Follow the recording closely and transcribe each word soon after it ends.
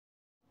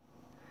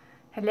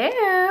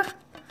Hello.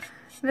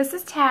 This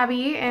is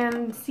Tabby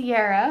and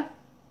Sierra.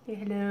 Say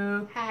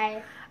hello. Hi.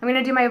 I'm going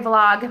to do my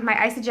vlog, my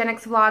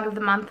Isagenix vlog of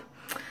the month.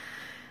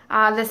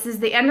 This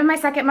is the end of my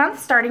second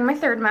month, starting my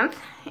third month.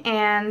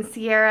 And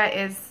Sierra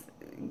is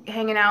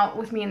hanging out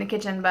with me in the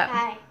kitchen, but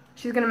Hi.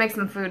 she's going to make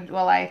some food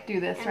while I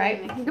do this,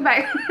 right?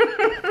 Goodbye.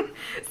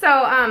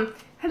 So,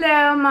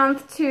 hello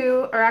month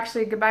 2, or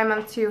actually goodbye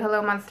month 2,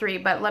 hello month 3.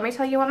 But let me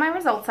tell you what my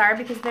results are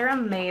because they're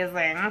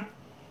amazing.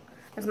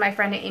 As my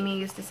friend Amy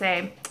used to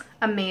say,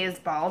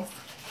 amazeballs.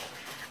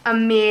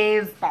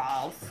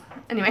 Amazeballs.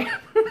 Anyway.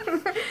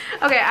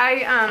 Okay,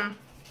 I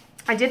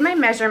did my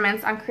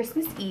measurements on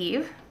Christmas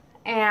Eve.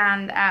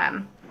 And,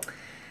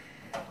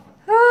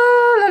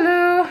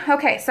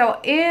 okay, so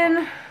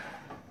in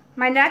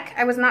my neck,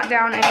 I was not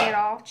down any at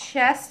all.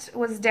 Chest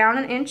was down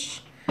 1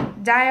 inch.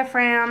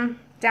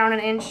 Diaphragm, down 1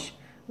 inch.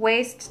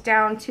 Waist,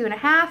 down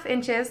 2.5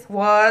 inches.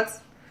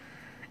 What?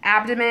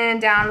 Abdomen,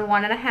 down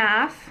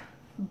 1.5.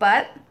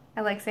 Butt,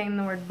 I like saying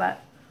the word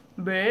butt.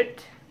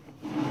 Butt.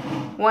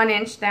 1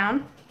 inch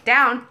down.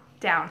 Down.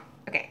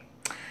 Okay.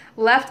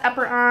 Left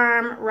upper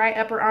arm, right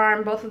upper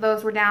arm, both of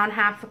those were down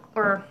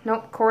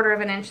quarter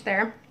of an inch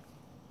there.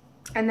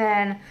 And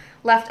then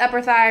left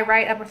upper thigh,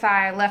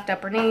 left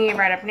upper knee,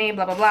 right upper knee,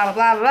 blah, blah, blah,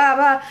 blah, blah,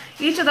 blah.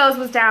 Each of those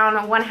was down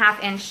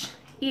 1/2 inch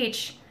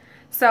each.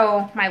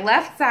 So my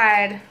left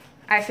side,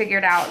 I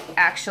figured out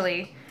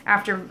actually,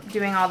 after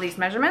doing all these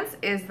measurements,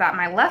 is that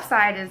my left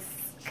side is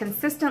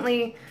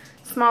consistently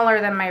smaller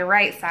than my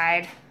right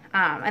side.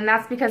 And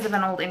that's because of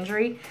an old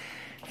injury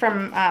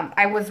from,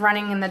 I was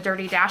running in the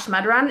Dirty Dash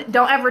mud run.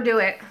 Don't ever do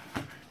it.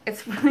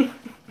 It's really,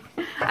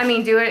 I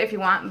mean, do it if you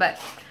want, but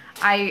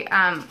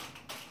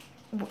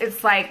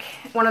it's like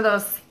one of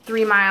those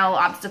 3-mile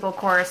obstacle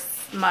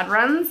course mud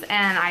runs,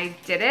 and I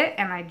did it,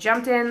 and I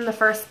jumped in the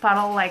first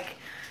puddle like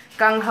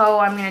gung-ho,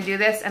 I'm gonna do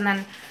this, and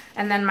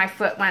then my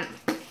foot went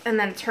and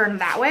then turned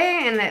that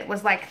way, and it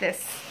was like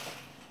this.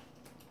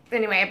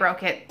 Anyway, I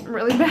broke it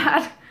really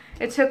bad.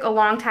 It took a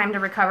long time to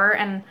recover,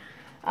 and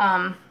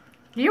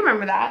do you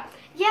remember that?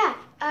 Yeah,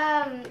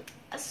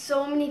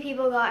 so many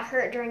people got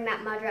hurt during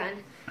that mud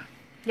run.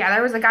 Yeah,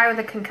 there was a guy with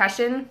a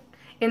concussion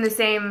in the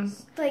same,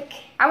 like,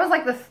 I was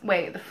like the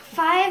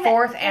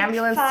fourth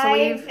ambulance to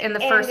leave in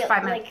the first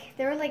 5 minutes. Like,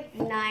 there were like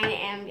 9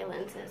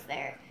 ambulances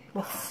there.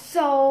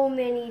 So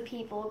many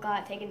people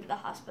got taken to the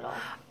hospital.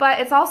 But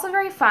it's also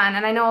very fun,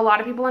 and I know a lot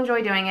of people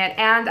enjoy doing it,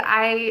 and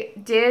I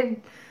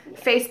did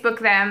Facebook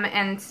them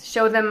and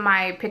show them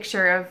my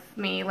picture of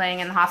me laying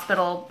in the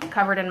hospital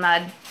covered in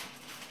mud,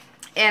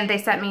 and they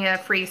sent me a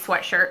free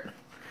sweatshirt.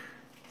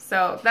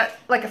 So that,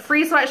 like, a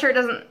free sweatshirt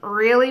doesn't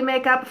really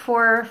make up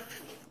for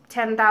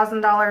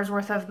 $10,000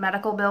 worth of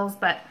medical bills,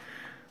 but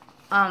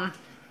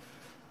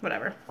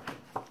whatever.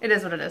 It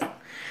is what it is.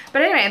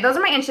 But anyway, those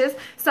are my inches.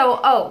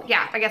 So, oh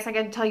yeah, I guess I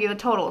gotta tell you the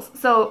totals.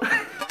 So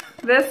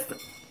this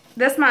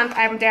month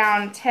I'm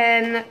down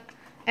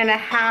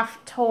 10.5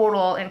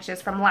 total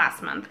inches from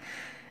last month.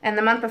 And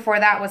the month before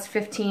that was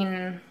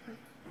 15.5.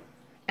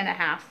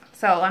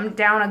 So I'm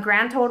down a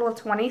grand total of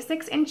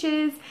 26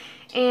 inches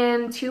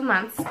in 2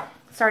 months.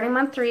 Starting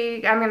month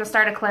 3, I'm gonna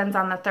start a cleanse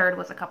on the 3rd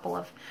with a couple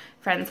of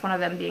friends, one of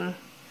them being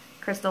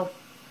Crystal.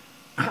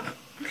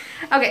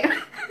 Okay.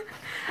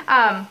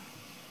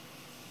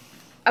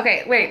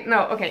 Okay, wait,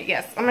 no, okay,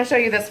 yes. I'm gonna show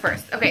you this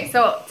first. Okay,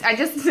 so I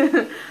just,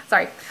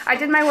 sorry. I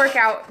did my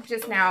workout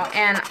just now,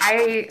 and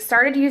I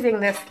started using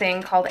this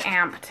thing called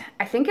Amped.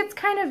 I think it's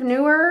kind of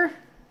newer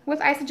with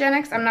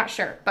Isagenix, I'm not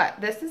sure,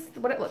 but this is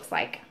what it looks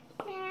like.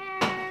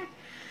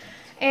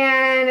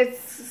 And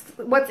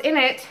what's in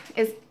it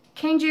is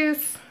cane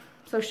juice,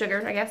 so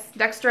sugar, I guess,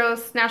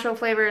 dextrose, natural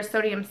flavors,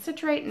 sodium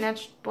citrate,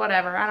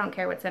 whatever, I don't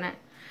care what's in it.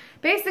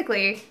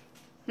 Basically,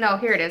 no,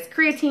 here it is,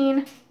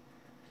 creatine,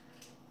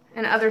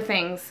 and other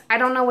things. I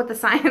don't know what the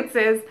science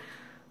is,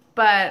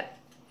 but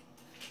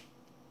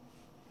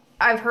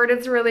I've heard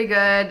it's a really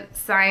good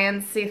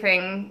science-y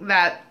thing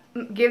that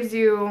gives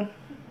you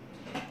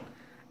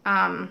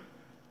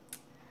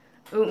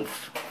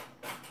oomph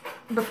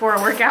before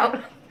a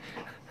workout.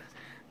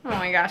 Oh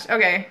my gosh,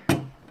 okay.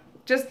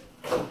 Just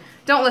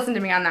don't listen to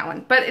me on that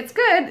one. But it's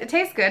good, it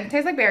tastes good, it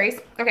tastes like berries.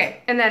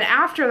 Okay, and then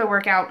after the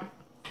workout,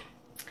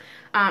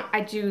 I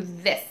do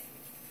this.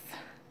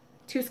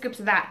 2 scoops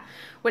of that,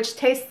 which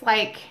tastes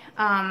like,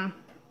 have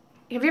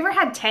you ever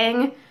had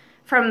Tang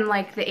from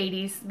like the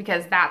 80s?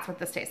 Because that's what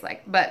this tastes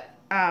like. But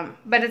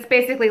it's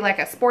basically like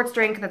a sports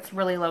drink that's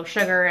really low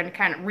sugar and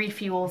kind of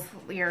refuels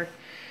your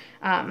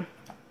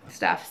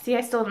stuff. See,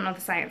 I still don't know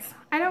the science.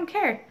 I don't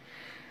care.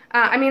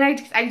 I mean,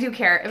 I do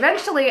care.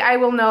 Eventually, I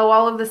will know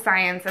all of the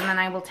science, and then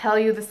I will tell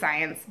you the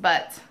science,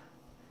 but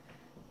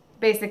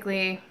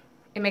basically,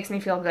 it makes me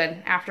feel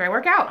good after I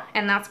work out,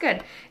 and that's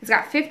good. It's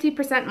got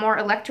 50% more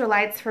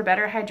electrolytes for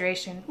better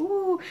hydration.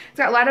 Ooh, it's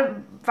got a lot of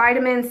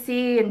vitamin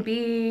C and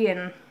B,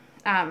 and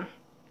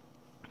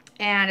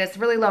it's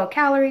really low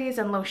calories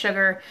and low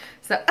sugar.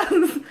 So,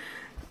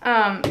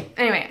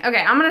 anyway,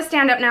 okay, I'm gonna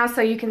stand up now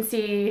so you can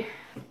see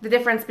the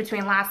difference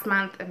between last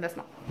month and this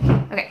month.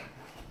 Okay.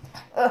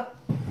 Ugh.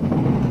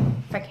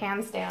 If I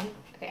can stand.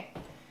 Okay.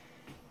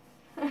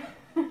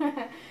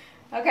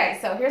 Okay,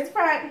 so here's the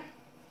front.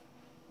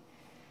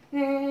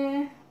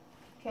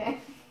 Okay.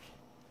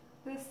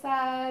 This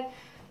side.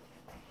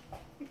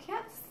 You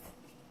can't.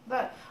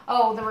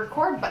 The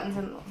record button's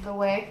in the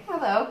way.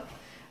 Hello.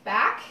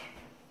 Back.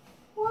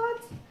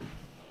 What?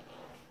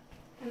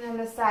 And then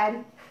this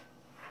side.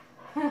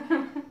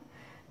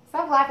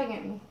 Stop laughing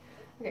at me.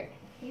 Okay.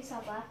 You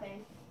stop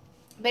laughing.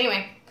 But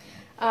anyway,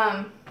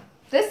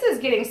 this is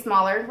getting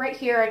smaller. Right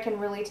here, I can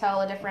really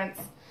tell a difference.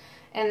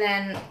 And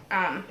then,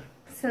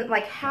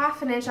 like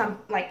half an inch on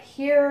like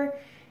here,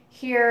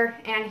 here,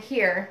 and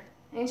here.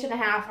 1.5 inches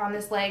on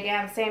this leg,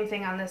 and same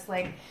thing on this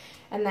leg.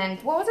 And then,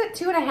 what was it,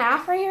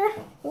 2.5 right here?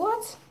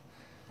 What?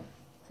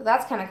 So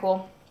that's kind of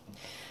cool.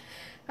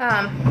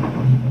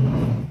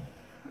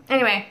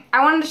 Anyway,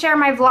 I wanted to share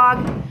my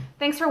vlog.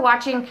 Thanks for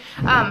watching.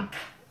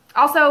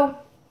 Also,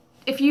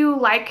 if you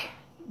like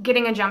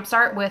getting a jump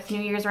start with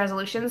New Year's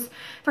resolutions,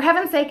 for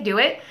heaven's sake, do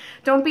it.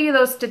 Don't be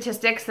those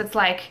statistics that's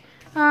like,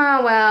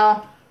 oh,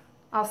 well,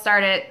 I'll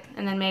start it,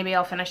 and then maybe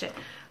I'll finish it.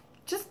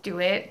 Just do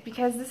it,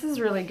 because this is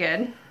really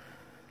good.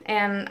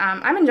 And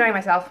I'm enjoying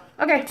myself.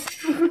 Okay,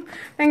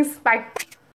 thanks, bye.